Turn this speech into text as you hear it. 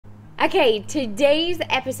Okay, today's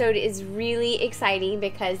episode is really exciting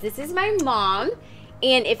because this is my mom.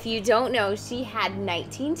 And if you don't know, she had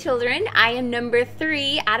 19 children. I am number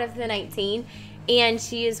 3 out of the 19. And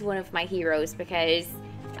she is one of my heroes because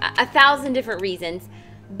 1,000 different reasons.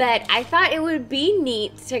 But I thought it would be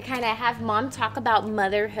neat to kind of have mom talk about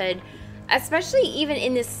motherhood, especially even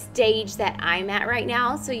in the stage that I'm at right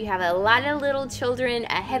now. So you have a lot of little children,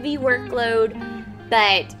 a heavy workload,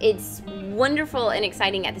 but it's wonderful and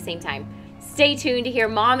exciting at the same time. Stay tuned to hear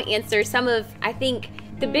mom answer some of, I think,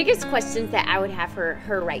 the biggest questions that I would have for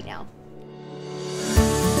her right now.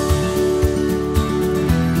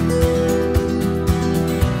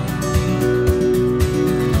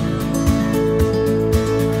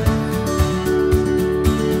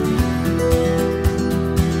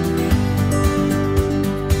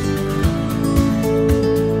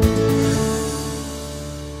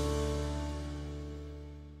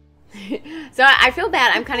 So I feel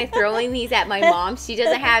bad. I'm kind of throwing these at my mom. She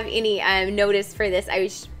doesn't have any notice for this. I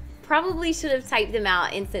probably should have typed them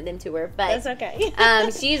out and sent them to her. But that's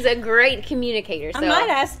okay. She's a great communicator. So I might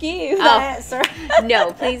ask you the answer.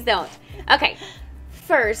 No, please don't. Okay.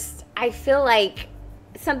 First, I feel like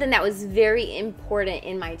something that was very important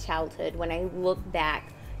in my childhood, when I look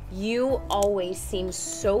back, you always seemed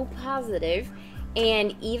so positive.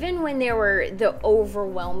 And even when there were the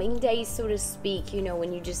overwhelming days, so to speak, you know,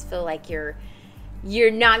 when you just feel like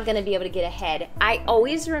you're not going to be able to get ahead, I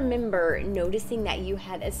always remember noticing that you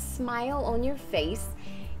had a smile on your face.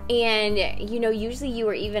 And, you know, usually you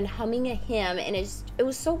were even humming a hymn, and it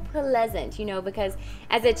was so pleasant, you know, because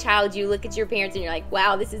as a child, you look at your parents and you're like,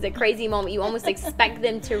 wow, this is a crazy moment. You almost expect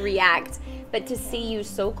them to react, but to see you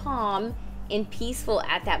so calm and peaceful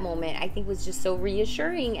at that moment, I think was just so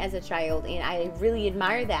reassuring as a child, and I really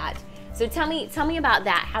admire that. So tell me about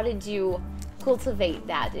that. How did you cultivate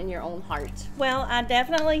that in your own heart? Well, I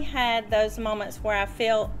definitely had those moments where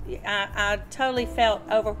I totally felt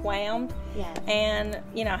overwhelmed. Yeah. And,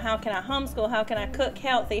 you know, how can I homeschool? How can I cook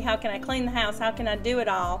healthy? How can I clean the house? How can I do it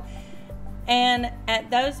all? And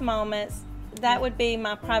at those moments, that would be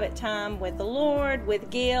my private time with the Lord,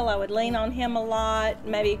 with Gil. I would lean on him a lot,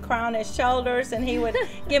 maybe cry on his shoulders, and he would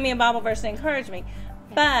give me a Bible verse and encourage me.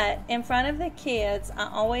 But in front of the kids,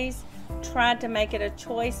 I always tried to make it a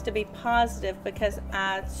choice to be positive, because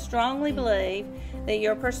I strongly believe that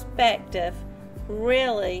your perspective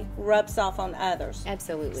really rubs off on others.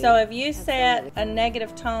 Absolutely. So if you set a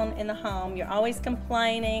negative tone in the home, you're always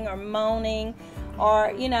complaining or moaning,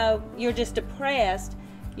 or, you know, you're just depressed,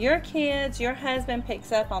 your kids, your husband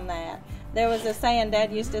picks up on that. There was a saying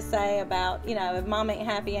Dad used to say about, you know, if mom ain't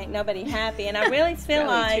happy, ain't nobody happy. And I really feel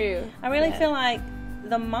feel like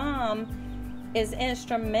the mom is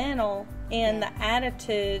instrumental in the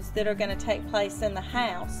attitudes that are going to take place in the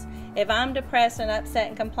house. If I'm depressed and upset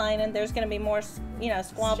and complaining, there's going to be more, you know,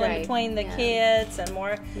 squabbling between the kids, and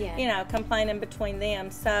more, you know, complaining between them.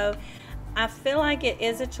 So I feel like it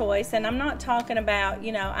is a choice, and I'm not talking about,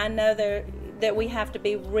 you know, I know that we have to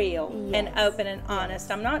be real and open and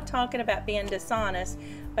honest. I'm not talking about being dishonest,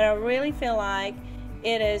 but I really feel like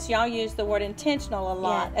it is, y'all use the word intentional a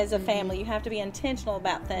lot as a family. You have to be intentional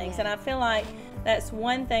about things. And I feel like that's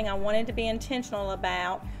one thing I wanted to be intentional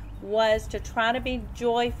about, was to try to be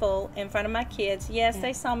joyful in front of my kids. Yes,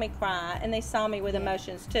 they saw me cry, and they saw me with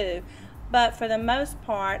emotions too. But for the most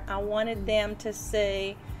part, I wanted them to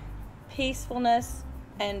see peacefulness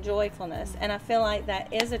and joyfulness. And I feel like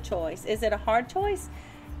that is a choice. Is it a hard choice?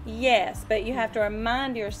 Yes, but you have to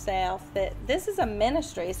remind yourself that this is a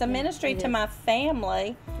ministry. It's a ministry to my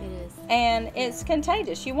family. It is. And it's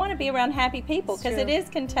contagious. You want to be around happy people, because it is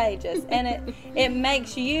contagious. And it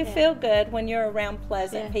makes you feel good when you're around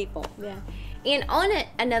pleasant people. Yeah. And on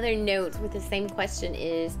another note with the same question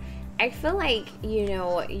is, I feel like, you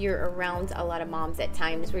know, you're around a lot of moms at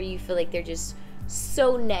times where you feel like they're just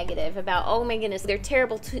so negative about, oh my goodness, they're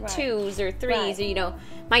terrible twos or threes, or, you know,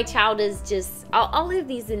 my child is just all of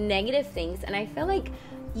these negative things. And I feel like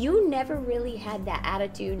you never really had that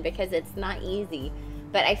attitude, because it's not easy.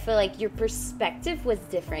 But I feel like your perspective was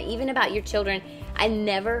different, even about your children. I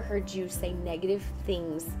never heard you say negative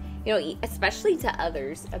things, you know, especially to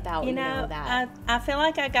others about, you know, that. I feel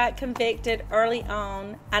like I got convicted early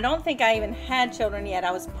on. I don't think I even had children yet.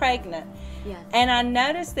 I was pregnant. Yeah. And I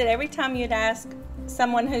noticed that every time you'd ask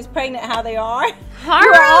someone who's pregnant how they are, you Horrible.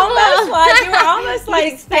 were almost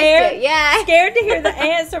like scared, it. scared to hear the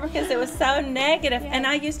answer, because it was so negative. And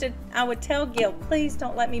I would tell Gil, please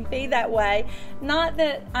don't let me be that way. Not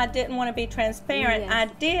that I didn't want to be transparent. I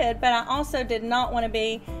did, but I also did not want to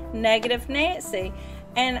be negative Nancy.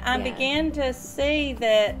 And I began to see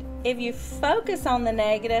that if you focus on the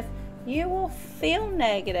negative, you will feel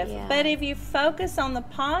negative. Yeah. But if you focus on the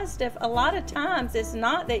positive, a lot of times it's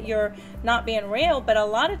not that you're not being real, but a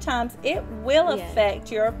lot of times it will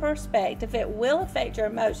affect your perspective. It will affect your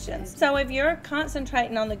emotions. So if you're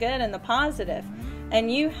concentrating on the good and the positive,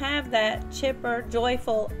 and you have that chipper,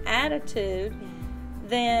 joyful attitude,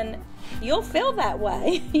 then you'll feel that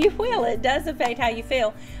way. You will. It does affect how you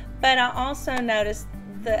feel. But I also noticed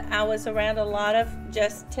that I was around a lot of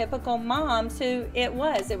just typical moms who it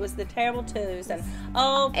was the terrible twos, and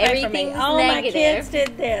pray for me, negative. My kids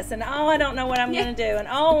did this, and I don't know what I'm going to do, and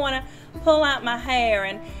I want to pull out my hair.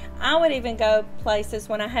 And I would even go places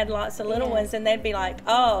when I had lots of little ones, and they'd be like,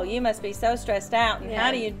 oh, you must be so stressed out, and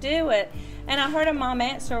how do you do it? And I heard a mom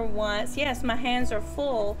answer once, yes, my hands are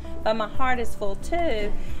full, but my heart is full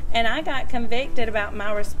too. And I got convicted about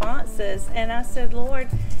my responses, and I said, Lord,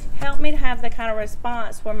 help me to have the kind of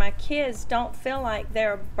response where my kids don't feel like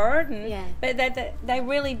they're a burden, but that they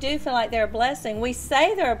really do feel like they're a blessing. We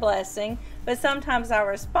say they're a blessing, but sometimes our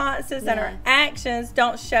responses and our actions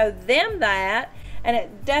don't show them that, and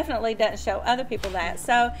it definitely doesn't show other people that.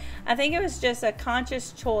 So I think it was just a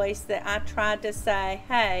conscious choice that I tried to say,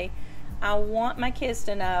 hey, I want my kids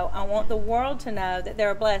to know, I want the world to know that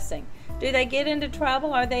they're a blessing. Do they get into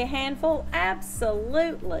trouble? Are they a handful?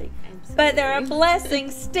 Absolutely. But they're a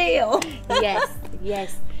blessing still.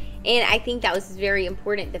 Yes. And I think that was very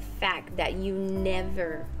important, the fact that you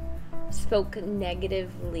never spoke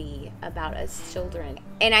negatively about us children.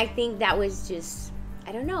 And I think that was just,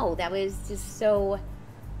 I don't know, that was just so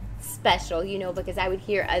special, because I would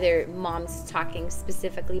hear other moms talking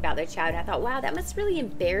specifically about their child, and I thought, wow, that must really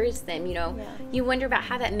embarrass them. You wonder about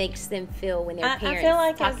how that makes them feel when their parents I feel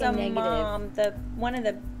like talking as a negative. mom, one of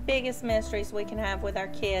the biggest ministries we can have with our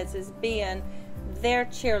kids is being their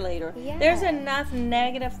cheerleader. There's enough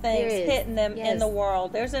negative things hitting them in the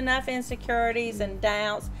world. There's enough insecurities and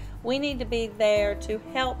doubts. We need to be there to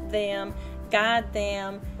help them, guide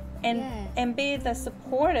them, and be the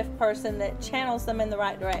supportive person that channels them in the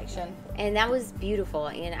right direction. And that was beautiful.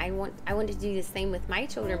 And I want to do the same with my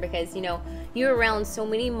children, because you're around so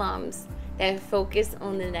many moms that focus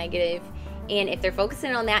on the negative, and if they're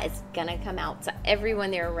focusing on that, it's gonna come out to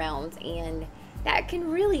everyone they're around, and that can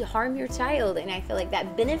really harm your child. And I feel like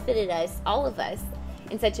that benefited us, all of us,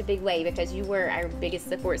 in such a big way, because you were our biggest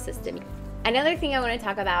support system. Another thing I want to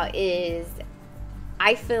talk about is,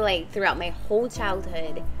 I feel like throughout my whole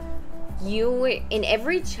childhood, in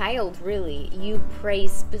every child really, you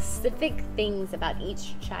praise specific things about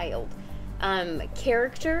each child.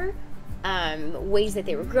 Character, ways that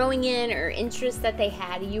they were growing in, or interests that they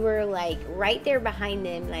had. You were like right there behind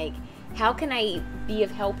them, like, how can I be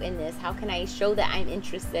of help in this? How can I show that I'm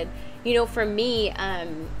interested? For me,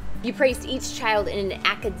 you praised each child in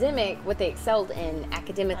academic, what they excelled in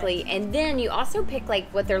academically, and then you also picked like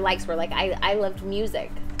what their likes were. Like I loved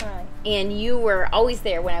music. And you were always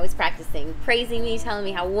there when I was practicing, praising me, telling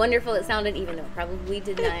me how wonderful it sounded, even though it probably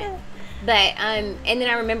did not. But and then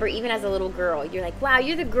I remember, even as a little girl, you're like, wow,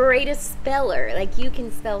 you're the greatest speller. Like, you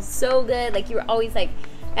can spell so good. Like, you were always like,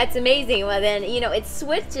 that's amazing. Well, then, it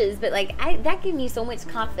switches, but like, that gave me so much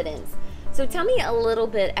confidence. So tell me a little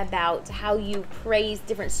bit about how you praise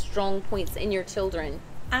different strong points in your children.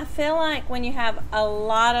 I feel like when you have a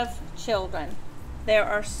lot of children, there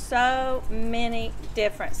are so many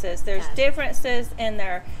differences. There's differences in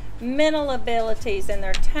their mental abilities, and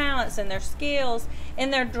their talents, and their skills,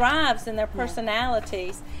 and their drives, and their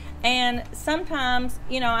personalities. And sometimes,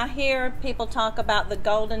 I hear people talk about the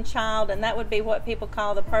golden child, and that would be what people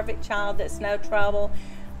call the perfect child that's no trouble.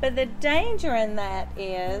 But the danger in that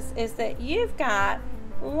is that you've got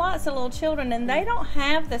lots of little children, and they don't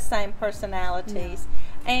have the same personalities.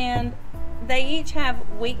 And they each have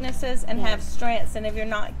weaknesses and have strengths, and if you're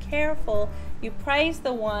not careful, you praise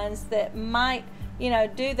the ones that might,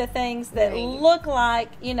 do the things that look like,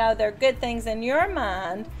 they're good things in your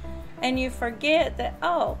mind, and you forget that,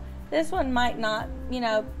 oh, this one might not,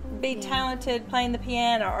 be talented playing the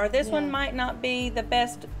piano, or this one might not be the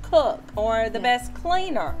best cook or the best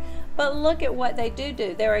cleaner, but look at what they do.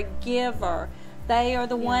 They're a giver. They are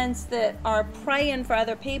the ones that are praying for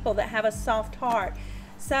other people, that have a soft heart.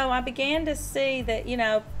 So I began to see that,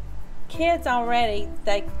 kids already,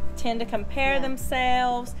 they tend to compare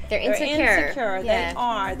themselves. They're insecure. They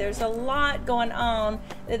are. There's a lot going on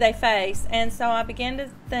that they face. And so I began to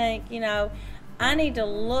think, I need to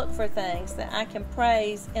look for things that I can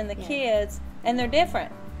praise in the kids, and they're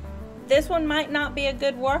different. This one might not be a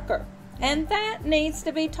good worker. And that needs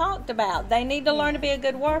to be talked about. They need to learn to be a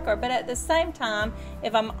good worker. But at the same time,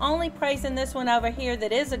 if I'm only praising this one over here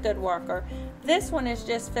that is a good worker, this one is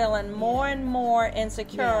just feeling more and more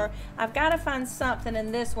insecure. I've got to find something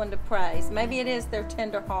in this one to praise. Maybe it is their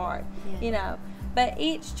tender heart, you know. But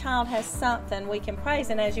each child has something we can praise.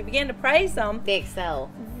 And as you begin to praise them, they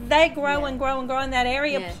excel. They grow and grow and grow in that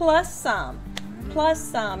area, plus some.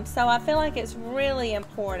 So I feel like it's really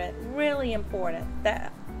important,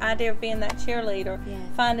 that idea of being that cheerleader,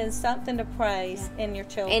 finding something to praise in your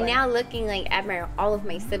children. And now looking like at all of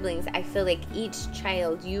my siblings, I feel like each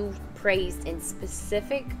child you praised in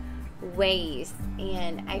specific ways,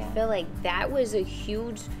 and I feel like that was a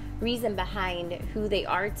huge reason behind who they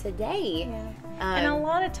are today. And a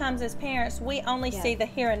lot of times as parents, we only see the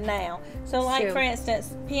here and now. So like for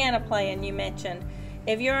instance, piano playing you mentioned.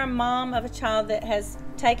 If you're a mom of a child that has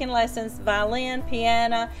taken lessons, violin,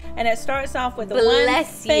 piano, and it starts off with the one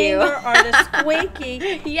finger or the squeaky,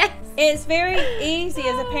 it's very easy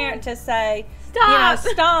as a parent to say,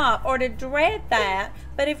 stop, or to dread that.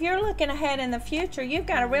 But if you're looking ahead in the future, you've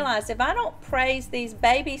got to realize, if I don't praise these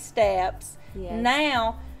baby steps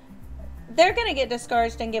now, they're going to get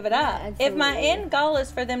discouraged and give it up. If my end goal is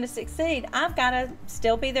for them to succeed, I've got to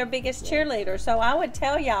still be their biggest cheerleader. So I would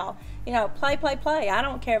tell y'all, you know, play. I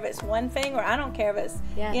don't care if it's one finger. I don't care if it's,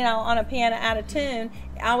 you know, on a piano out of tune.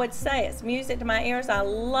 I would say it's music to my ears. I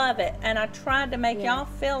love it. And I tried to make y'all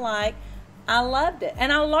feel like I loved it.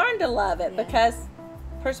 And I learned to love it because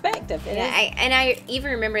perspective. I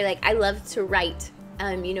even remember, like, I loved to write,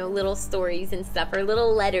 you know, little stories and stuff, or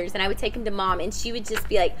little letters. And I would take them to Mom, and she would just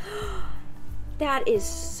be like, that is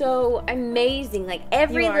so amazing. Like,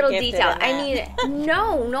 every little detail. I mean,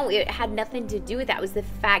 no, it had nothing to do with that. It was the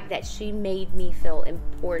fact that she made me feel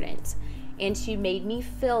important. And she made me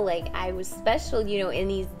feel like I was special, you know, in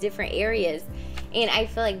these different areas. And I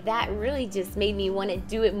feel like that really just made me want to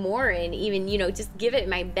do it more, and even, you know, just give it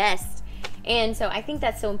my best. And so I think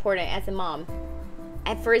that's so important as a mom.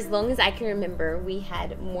 And for as long as I can remember, we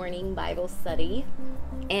had morning Bible study.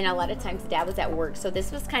 And a lot of times Dad was at work. So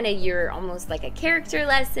this was kind of your almost like a character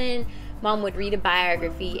lesson. Mom would read a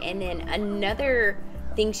biography. And then another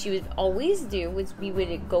thing she would always do was we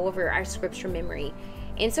would go over our scripture memory.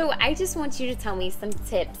 And so I just want you to tell me some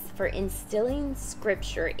tips for instilling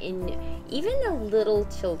scripture in even the little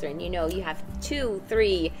children. You know, you have 2,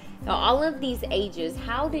 3, all of these ages.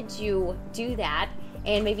 How did you do that?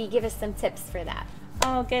 And maybe give us some tips for that.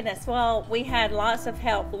 Oh, goodness. Well, we had lots of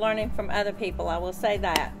help learning from other people, I will say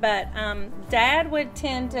that. But Dad would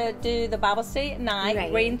tend to do the Bible study at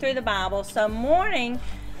night, reading through the Bible. So morning,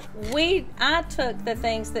 I took the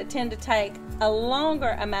things that tend to take a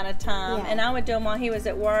longer amount of time, and I would do them while he was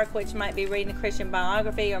at work, which might be reading a Christian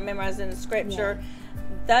biography or memorizing the scripture.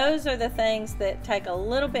 Those are the things that take a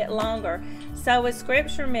little bit longer. So with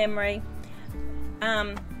scripture memory,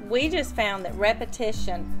 we just found that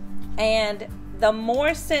repetition, and the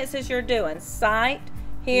more senses you're doing, sight,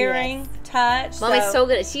 hearing, touch. Mom is so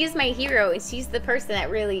good. She is my hero, and she's the person that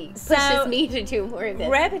really pushes me to do more of this.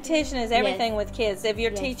 Repetition is everything with kids. If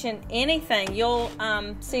you're teaching anything, you'll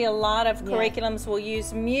see a lot of curriculums will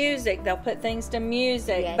use music. They'll put things to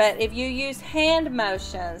music. But if you use hand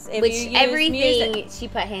motions, if you use everything, music, she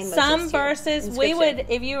put hand motions. Some verses we would,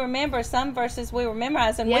 if you remember, some verses we were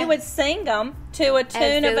memorizing, we would sing them to a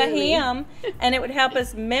tune of a hymn, and it would help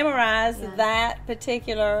us memorize that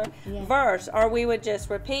particular verse. Or we would just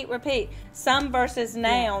repeat. Some verses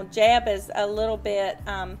now, Jeb is a little bit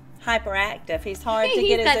hyperactive. He's hard to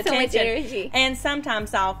get his attention. So much energy. And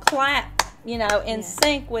sometimes I'll clap, you know, in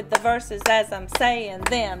sync with the verses as I'm saying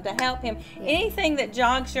them to help him. Anything that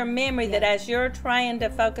jogs your memory, that as you're trying to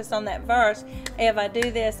focus on that verse, if I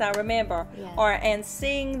do this, I remember. And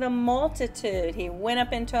seeing the multitude, he went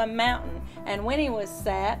up into a mountain, and when he was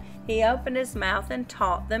sat, he opened his mouth and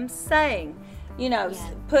taught them, saying, you know,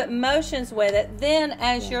 put motions with it. Then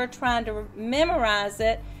as you're trying to memorize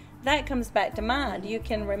it, that comes back to mind. You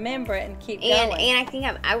can remember it and keep going. And I think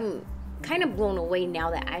I'm kind of blown away now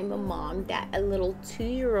that I'm a mom, that a little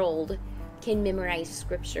 2-year-old can memorize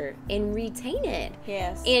scripture and retain it.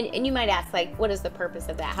 And you might ask, like, what is the purpose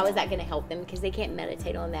of that? How is that going to help them? Because they can't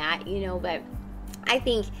meditate on that, you know. But I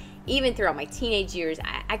think even throughout my teenage years,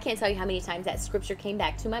 I can't tell you how many times that scripture came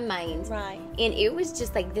back to my mind. And it was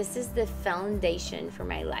just like, this is the foundation for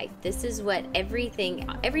my life. This is what every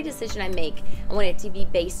decision I make, I want it to be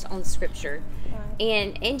based on scripture.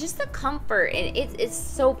 And just the comfort, and it's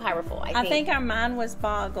so powerful. I think our mind was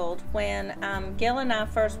boggled when Gil and I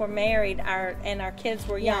first were married, and our kids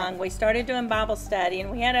were young. We started doing Bible study,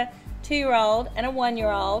 and we had a 2-year-old and a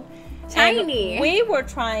 1-year-old. Tiny. And we were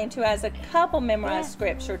trying to, as a couple, memorize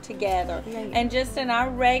scripture together. Right. And just in our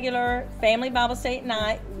regular family Bible study at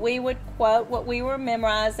night, we would quote what we were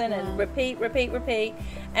memorizing and repeat.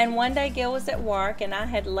 And one day Gil was at work, and I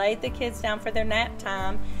had laid the kids down for their nap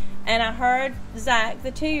time, and I heard Zach,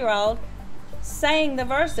 the 2-year-old, saying the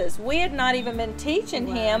verses. We had not even been teaching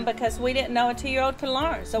him because we didn't know a 2-year-old could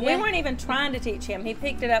learn. So we weren't even trying to teach him. He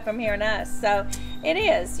picked it up from hearing us. So it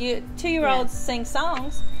is. 2-year-olds sing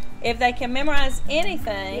songs. If they can memorize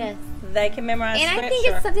anything, they can memorize scripture. I think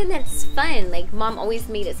it's something that's fun. Like, Mom always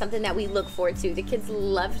made it something that we look forward to. The kids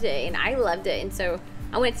loved it, and I loved it. And so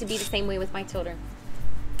I want it to be the same way with my children.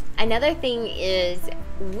 Another thing is,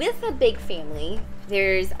 with a big family,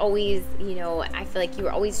 there's always, I feel like you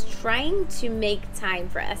were always trying to make time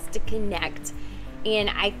for us to connect. And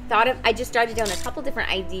I just started down a couple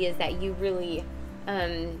different ideas that you really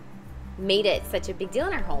made it such a big deal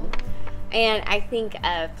in our home. And I think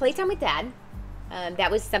playtime with Dad,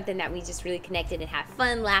 that was something that we just really connected and had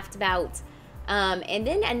fun, laughed about. And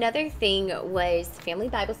then another thing was family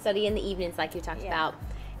Bible study in the evenings, like you talked about.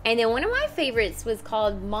 And then one of my favorites was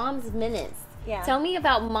called Mom's Minutes. Yeah. Tell me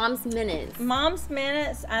about Mom's Minutes. Mom's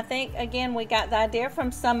Minutes, I think, again, we got the idea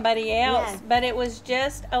from somebody else, but it was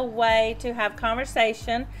just a way to have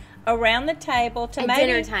conversation around the table to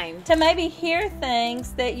dinner time. To maybe hear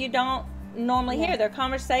things that you don't normally hear. They're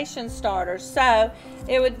conversation starters. So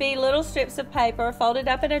it would be little strips of paper folded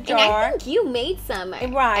up in a jar. And I think you made some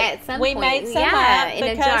at some point. We made some up in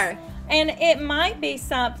a jar. And it might be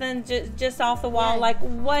something just off the wall, like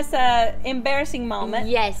what's a embarrassing moment.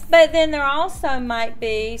 Yes. But then there also might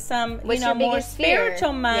be some, more spiritual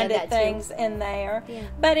spiritual-minded things in there. Yeah.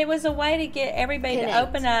 But it was a way to get everybody to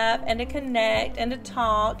open up and to connect and to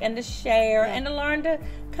talk and to share and to learn to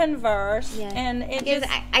converse. Yeah. And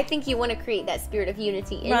I think you want to create that spirit of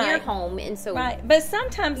unity in your home, and so But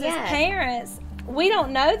sometimes as parents, we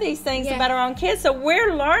don't know these things about our own kids, so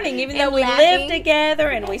we're learning, even though we live together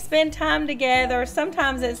and we spend time together.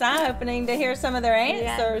 Sometimes it's eye-opening to hear some of their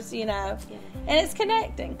answers, and it's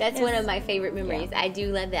connecting. That's one of my favorite memories. I do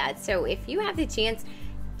love that. So if you have the chance,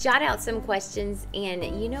 jot out some questions and,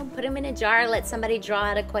 put them in a jar. Let somebody draw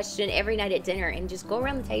out a question every night at dinner and just go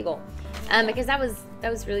around the table, because that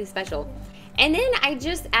was really special. And then I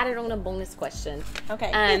just added on a bonus question.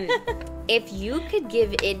 Okay. If you could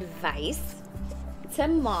give advice to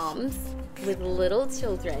moms with little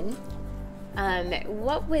children,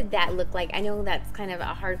 what would that look like? I know that's kind of a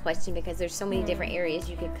hard question because there's so many different areas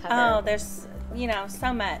you could cover. Oh, there's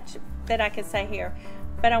so much that I could say here,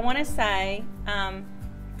 but I want to say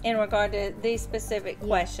in regard to these specific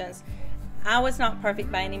questions, I was not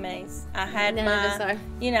perfect by any means. I had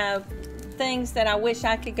things that I wish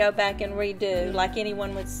I could go back and redo, like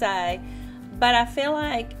anyone would say, but I feel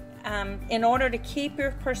like in order to keep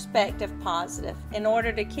your perspective positive, in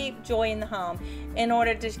order to keep joy in the home, in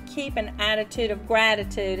order to keep an attitude of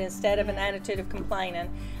gratitude instead of an attitude of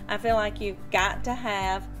complaining, I feel like you've got to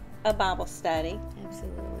have a Bible study.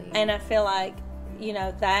 Absolutely. And I feel like,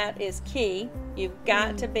 that is key. You've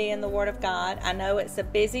got to be in the Word of God. I know it's a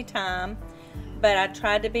busy time, but I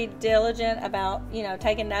tried to be diligent about,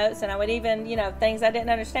 taking notes, and I would even, things I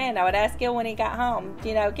didn't understand, I would ask Gil when he got home,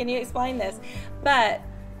 can you explain this? But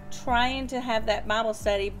trying to have that Bible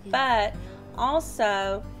study, but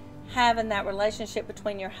also having that relationship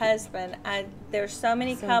between your husband. There's so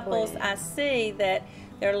many couples I see that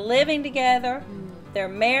they're living together, they're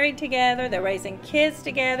married together, they're raising kids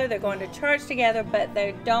together, they're going to church together, but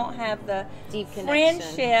they don't have the deep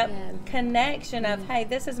friendship connection of, hey,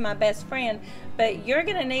 this is my best friend, but you're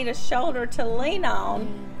going to need a shoulder to lean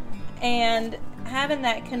on. And having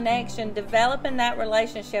that connection, developing that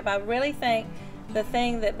relationship, I really think the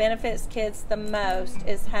thing that benefits kids the most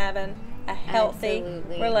is having a healthy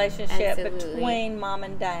relationship between mom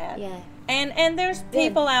and dad. Yeah. And there's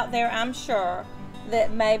people out there, I'm sure,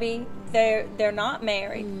 that maybe they're not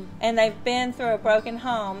married and they've been through a broken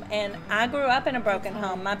home. And I grew up in a broken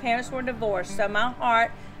home. My parents were divorced, so my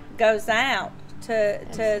heart goes out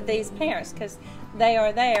to these parents because they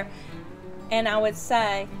are there. And I would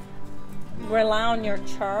say, rely on your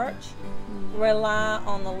church, rely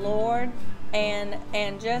on the Lord, and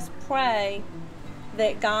just pray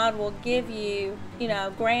that God will give you,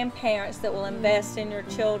 grandparents that will invest in your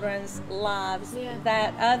children's lives,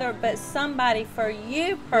 but somebody for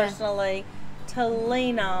you personally to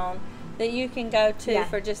lean on, that you can go to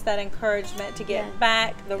for just that encouragement to get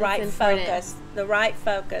back the right focus.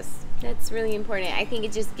 That's really important. I think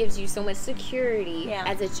it just gives you so much security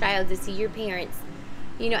as a child to see your parents,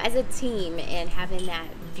 as a team and having that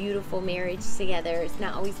beautiful marriage together. It's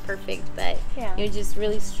not always perfect, but just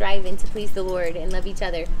really striving to please the Lord and love each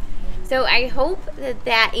other. So I hope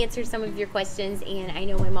that answers some of your questions, and I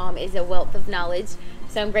know my mom is a wealth of knowledge,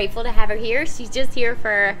 so I'm grateful to have her here. She's just here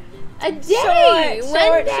for a day,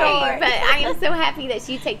 one day, but I am so happy that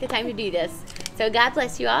she take the time to do this. So God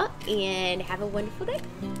bless you all, and have a wonderful day.